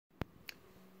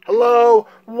Hello,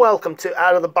 welcome to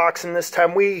Out of the Box, and this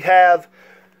time we have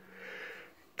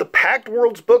the Pact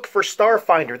Worlds book for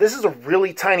Starfinder. This is a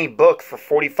really tiny book for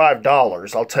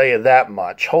 $45, I'll tell you that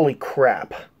much. Holy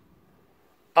crap.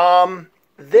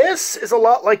 This is a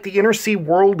lot like the Inner Sea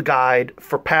World Guide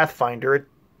for Pathfinder. It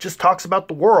just talks about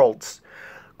the worlds.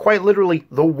 Quite literally,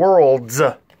 the worlds.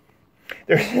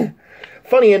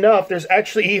 Funny enough, there's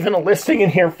actually even a listing in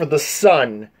here for the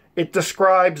sun. It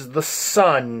describes the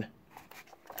sun.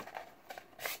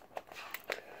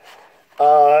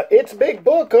 It's a big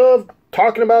book of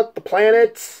talking about the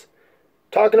planets,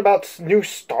 talking about new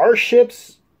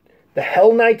starships. The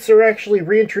Hell Knights are actually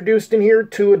reintroduced in here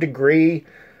to a degree,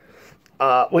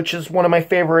 which is one of my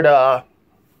favorite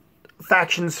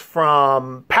factions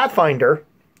from Pathfinder.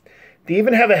 They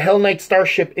even have a Hell Knight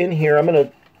starship in here. I'm going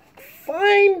to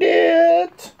find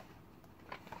it.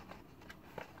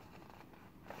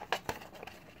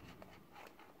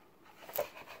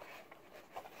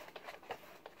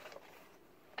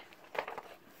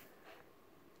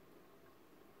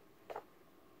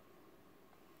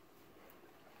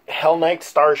 Hell Knight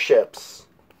starships.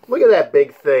 Look at that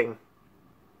big thing.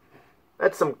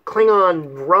 That's some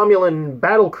Klingon Romulan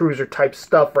battlecruiser type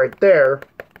stuff right there.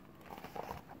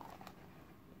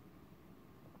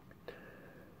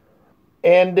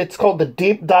 And it's called the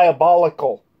Deep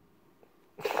Diabolical.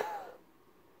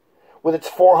 With its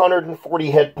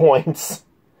 440 hit points.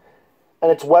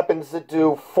 And its weapons that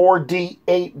do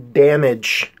 4d8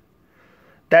 damage.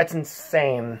 That's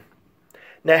insane.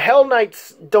 Now, Hell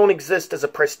Knights don't exist as a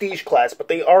prestige class, but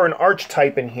they are an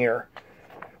archetype in here,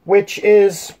 which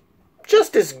is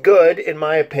just as good, in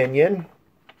my opinion.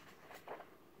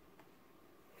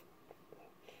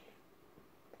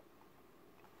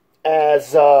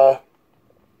 As,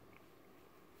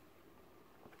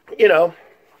 you know,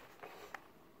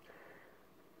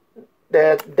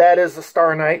 that is a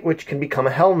Star Knight, which can become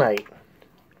a Hell Knight.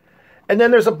 And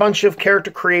then there's a bunch of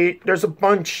there's a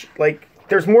bunch, like,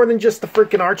 there's more than just the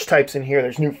freaking archetypes in here.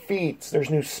 There's new feats, there's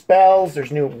new spells,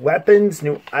 there's new weapons,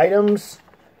 new items.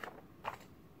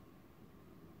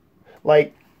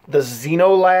 Like the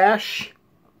Xenolash.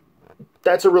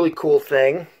 That's a really cool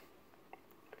thing.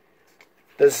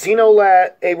 The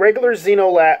Xenolash, a regular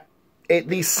Xenolash,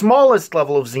 the smallest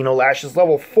level of Xenolash is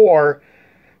level 4,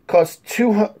 costs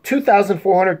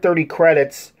 2,430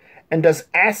 credits, and does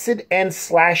acid and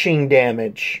slashing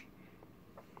damage.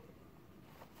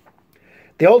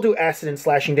 They all do acid and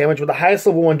slashing damage, with the highest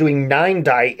level one doing 9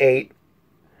 die 8.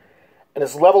 And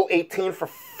it's level 18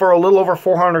 for a little over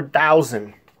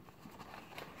 400,000.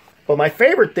 But my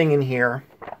favorite thing in here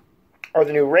are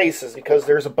the new races, because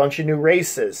there's a bunch of new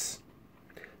races.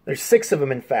 There's 6 of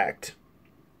them, in fact.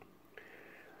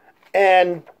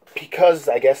 And because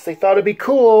I guess they thought it'd be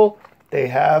cool, they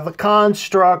have a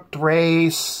construct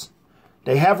race.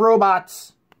 They have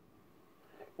robots.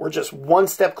 We're just one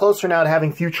step closer now to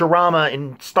having Futurama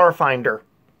in Starfinder.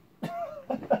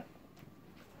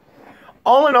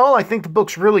 All in all, I think the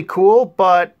book's really cool,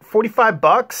 but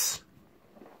 $45?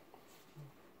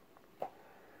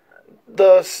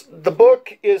 The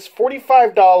book is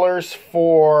 $45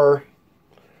 for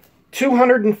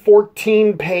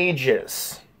 214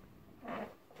 pages.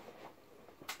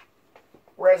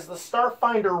 Whereas the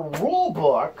Starfinder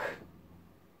rulebook,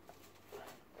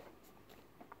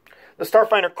 the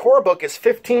Starfinder core book, is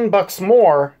 $15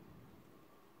 more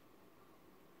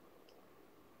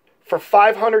for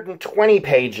 520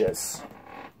 pages.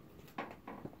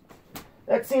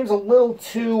 That seems a little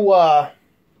too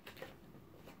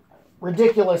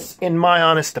ridiculous in my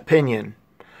honest opinion.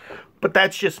 But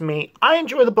that's just me. I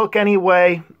enjoy the book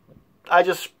anyway. I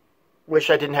just wish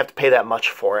I didn't have to pay that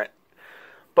much for it.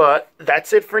 But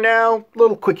that's it for now.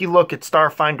 Little quickie look at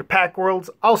Starfinder Pact Worlds.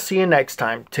 I'll see you next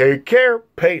time. Take care.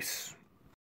 Peace.